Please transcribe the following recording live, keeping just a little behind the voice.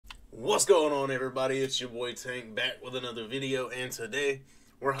What's going on, everybody? It's your boy Tank back with another video, and today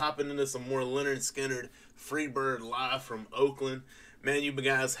we're hopping into some more Lynyrd Skynyrd Freebird live from Oakland. Man, you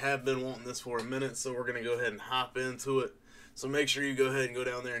guys have been wanting this for a minute, so we're going to go ahead and hop into it. So make sure you go ahead and go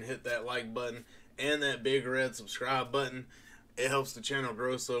down there and hit that like button and that big red subscribe button. It helps the channel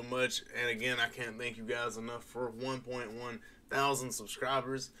grow so much, and again, I can't thank you guys enough for 1.1 thousand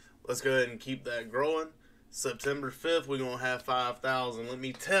subscribers. Let's go ahead and keep that growing. September 5th, we're going to have 5,000, let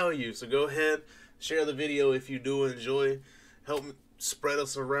me tell you. So go ahead, share the video if you do enjoy. Help spread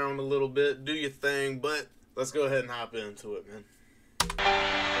us around a little bit. Do your thing, but let's go ahead and hop into it, man.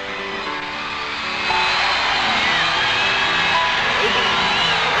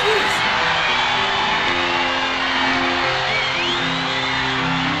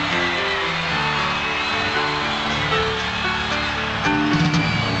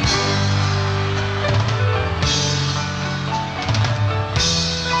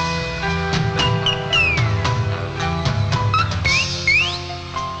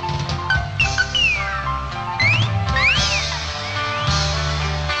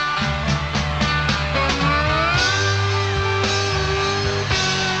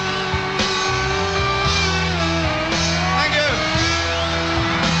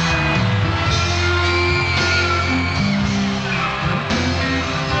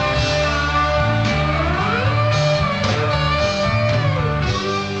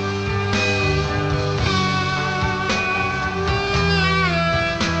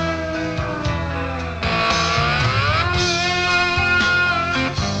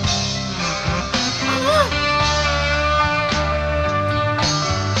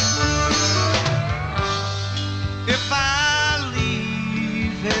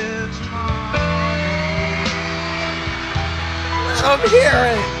 I'm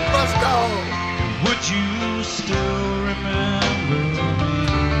hearing. Let's go. Would you still remember me?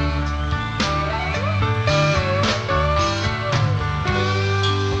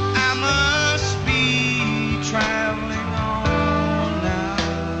 I must be traveling on now,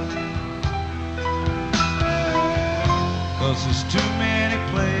 'cause there's too many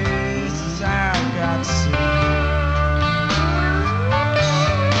places I've got to see.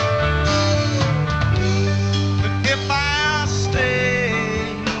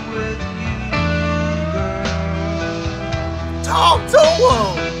 Talk to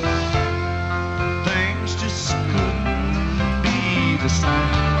him. Things just couldn't be the same.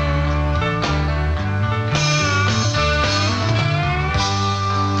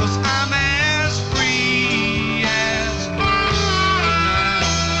 'Cause I'm as free as a bird.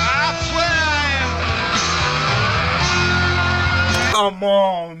 I swear I am. Come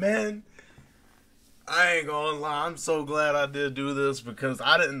on, man. I ain't gonna lie. I'm so glad I did do this because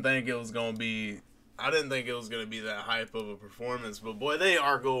I didn't think it was gonna be that hype of a performance, but boy, they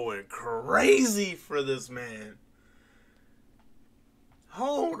are going crazy for this man.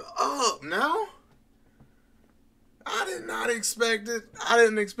 Hold up now. I did not expect it. I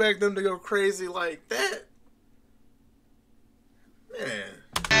didn't expect them to go crazy like that. Man.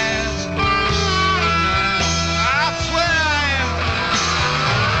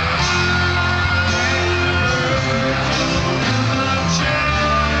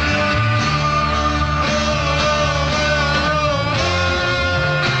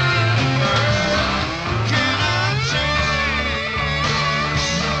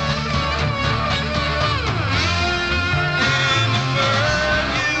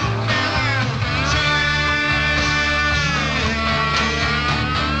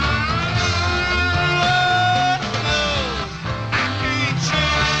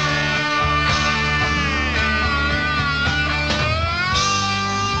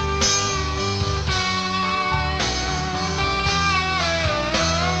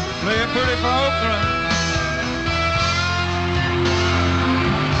 Pretty for Oakland.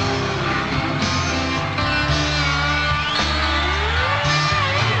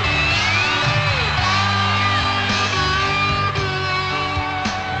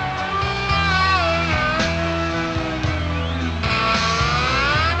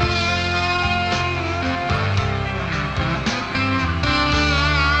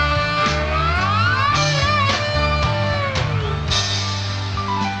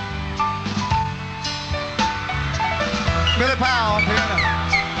 Billy Powell on piano.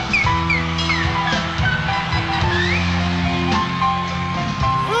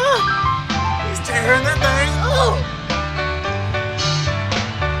 He's tearing that thing up.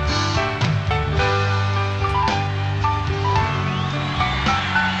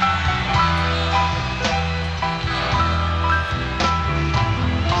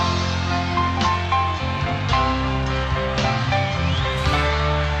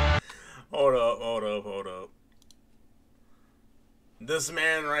 This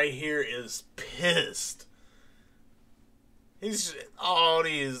man right here is pissed. He's all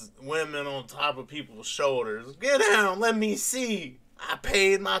these women on top of people's shoulders. Get down, let me see. I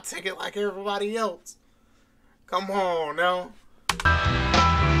paid my ticket like everybody else. Come on now.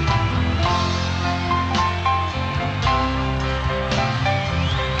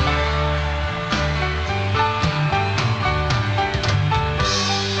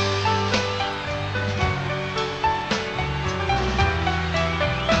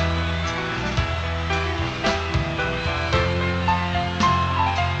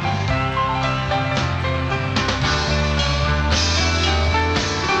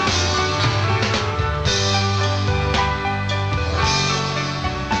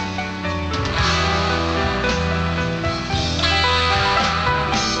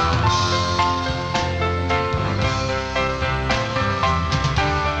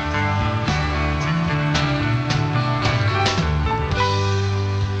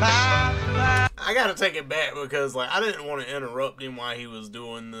 I gotta take it back because, like, I didn't want to interrupt him while he was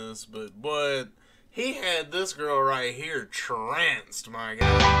doing this, but he had this girl right here tranced, my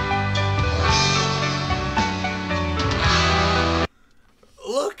God.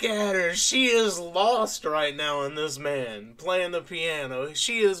 Look at her. She is lost right now in this man playing the piano.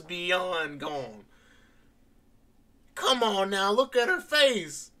 She is beyond gone. Come on now, look at her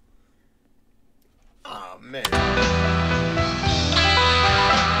face. Oh, man.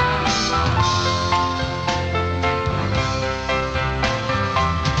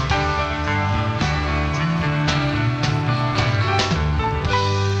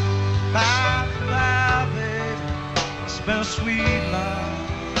 Been a sweet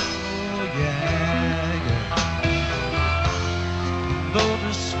life, oh yeah, yeah. Though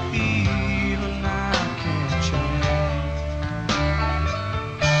this feeling I can't change,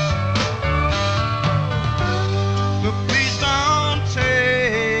 but please don't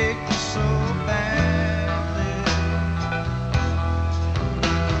take this so badly,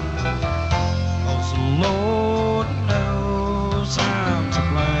 'cause the Lord knows I'm to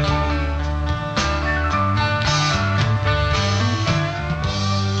blame.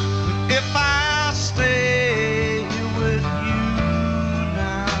 If I stay with you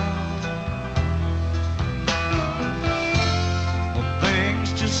now, well, things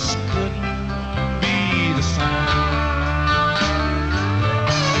just couldn't be the same.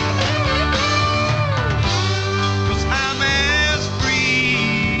 'Cause I'm as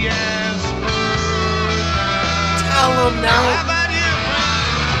free as a bird. Tell him now. How about you?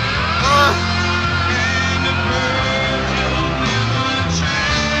 And the bird will never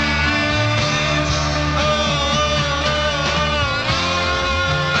change.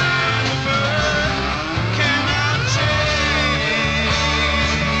 And the bird cannot change.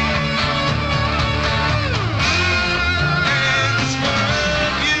 And this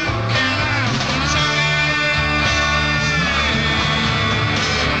world you cannot change.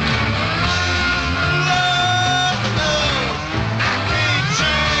 Love, no, I can't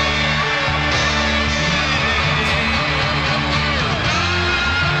change.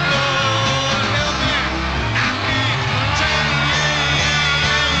 Lord, help me, I can't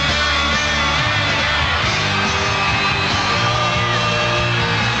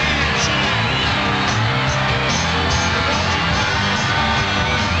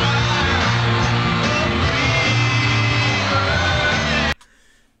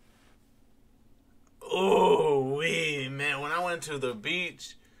Oh, wee, man. When I went to the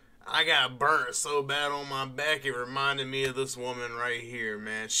beach, I got burnt so bad on my back, it reminded me of this woman right here,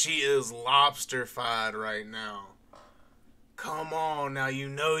 man. She is lobster-fied right now. Come on now, you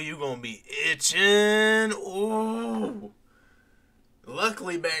know you gonna be itching. Ooh.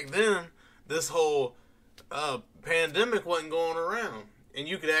 Luckily back then, this whole pandemic wasn't going around. And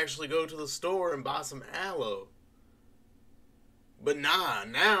you could actually go to the store and buy some aloe. But nah,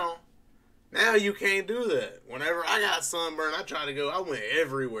 now you can't do that. Whenever I got sunburn, I went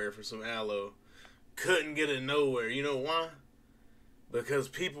everywhere for some aloe. Couldn't get it nowhere. You know why? Because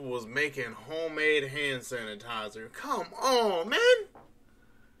people was making homemade hand sanitizer. Come on, man.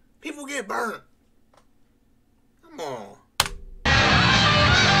 People get burnt. Come on.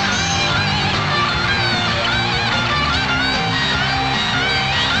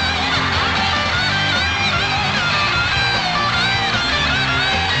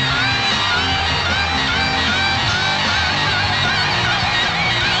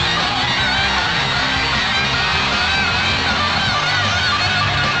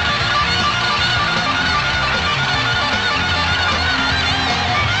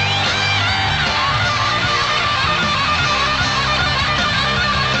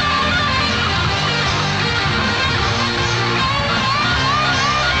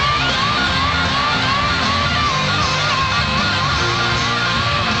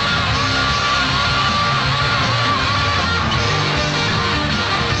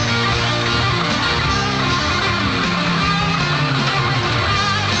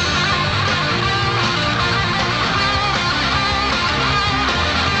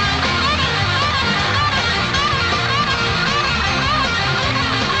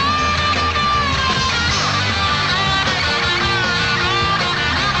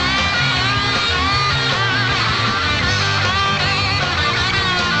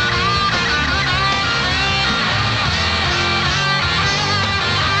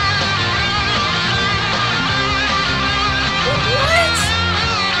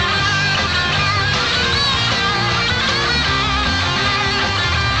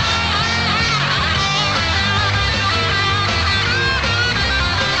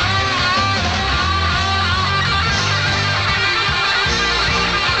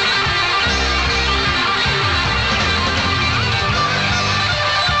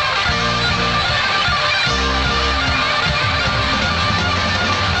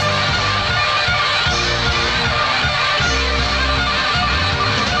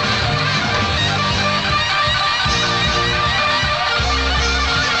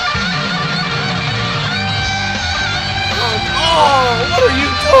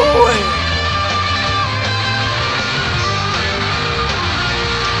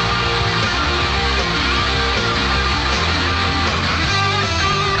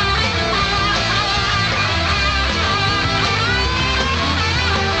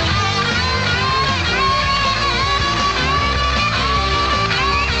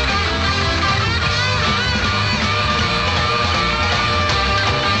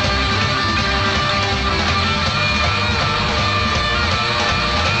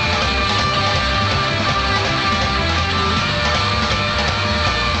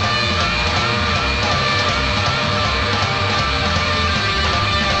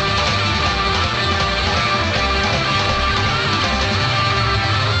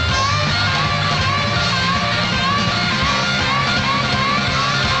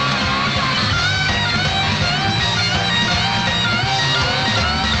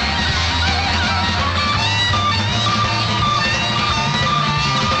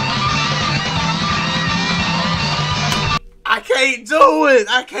 can't do it.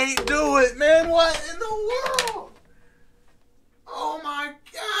 I can't do it, man. What in the world? Oh my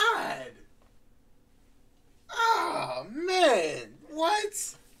God. Oh man.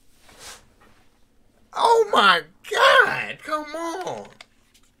 What? Oh my God. Come on.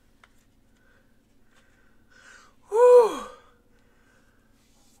 Whew.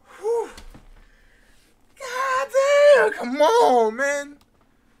 Whew. God damn. Come on, man.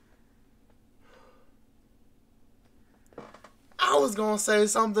 I was gonna say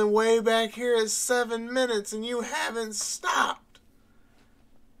something way back here at 7 minutes and you haven't stopped.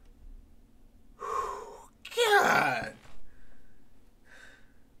 God.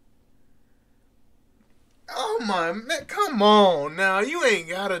 Oh my man, come on now. You ain't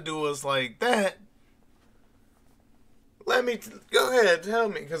gotta do us like that. Let me, go ahead, tell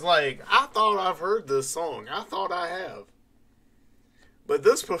me. Because, like, I thought I've heard this song. I thought I have. But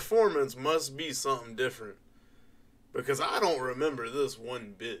this performance must be something different. Because I don't remember this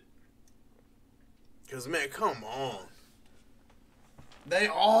one bit. Because, man, come on. They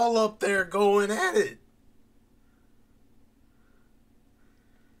all up there going at it.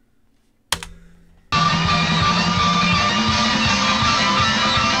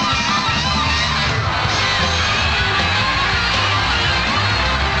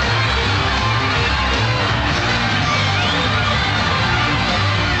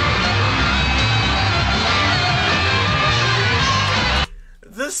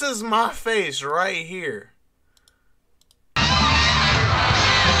 This is my face right here. Wait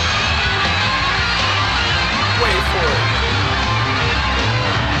for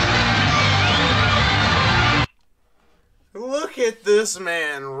it. Look at this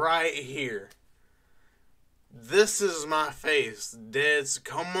man right here. This is my face. Dead's.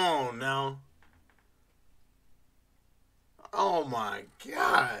 Come on now. Oh my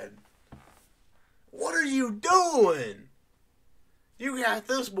God. What are you doing? You got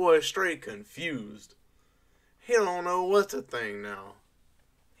this boy straight confused. He don't know what to think now.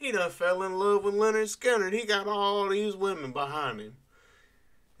 He done fell in love with Lynyrd Skynyrd. He got all these women behind him.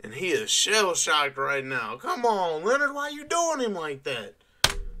 And he is shell-shocked right now. Come on, Lynyrd, why you doing him like that?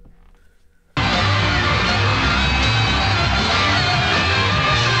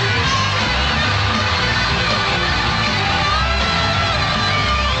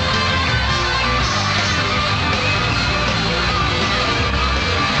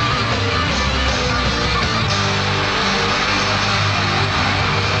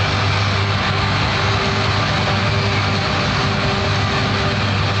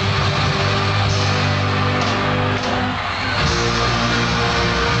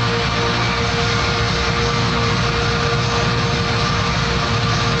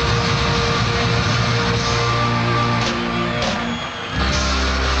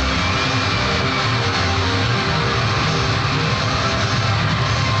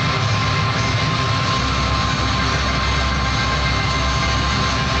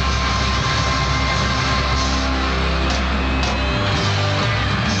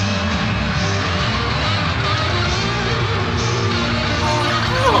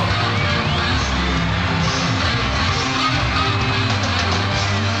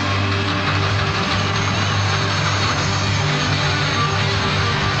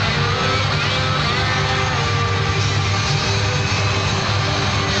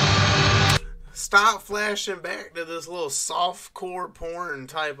 Stop flashing back to this little softcore porn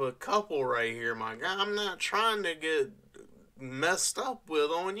type of couple right here, my guy. I'm not trying to get messed up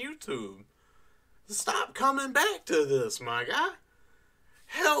with on YouTube. Stop coming back to this, my guy.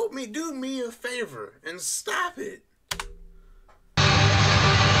 Help me, do me a favor, and stop it.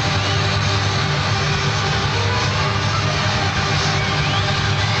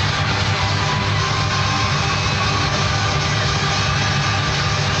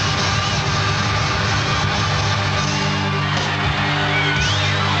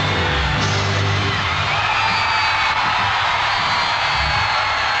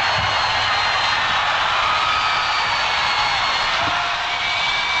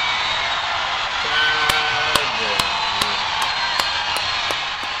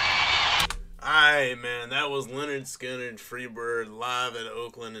 Man, that was Lynyrd Skynyrd, Freebird, live at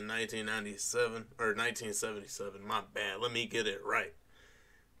Oakland in 1997, or 1977, my bad, let me get it right.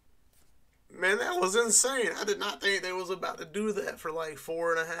 Man, that was insane. I did not think they was about to do that for like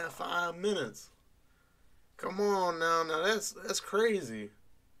 4.5, 5 minutes. Come on now, that's crazy.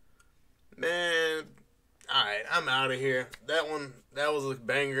 Man, alright, I'm out of here. That was a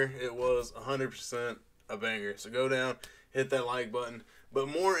banger. It was 100% a banger. So go down, hit that like button. But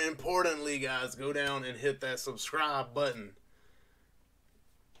more importantly, guys, go down and hit that subscribe button.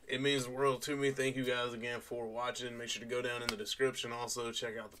 It means the world to me. Thank you guys again for watching. Make sure to go down in the description. Also,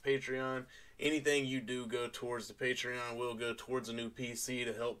 check out the Patreon. Anything you do go towards the Patreon will go towards a new PC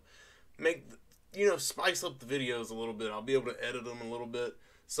to help make, spice up the videos a little bit. I'll be able to edit them a little bit.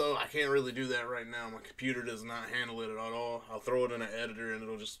 So I can't really do that right now. My computer does not handle it at all. I'll throw it in an editor and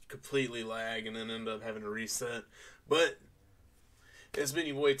it'll just completely lag and then end up having to reset. But it's been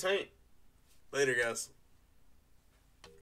your boy Tank. Later, guys.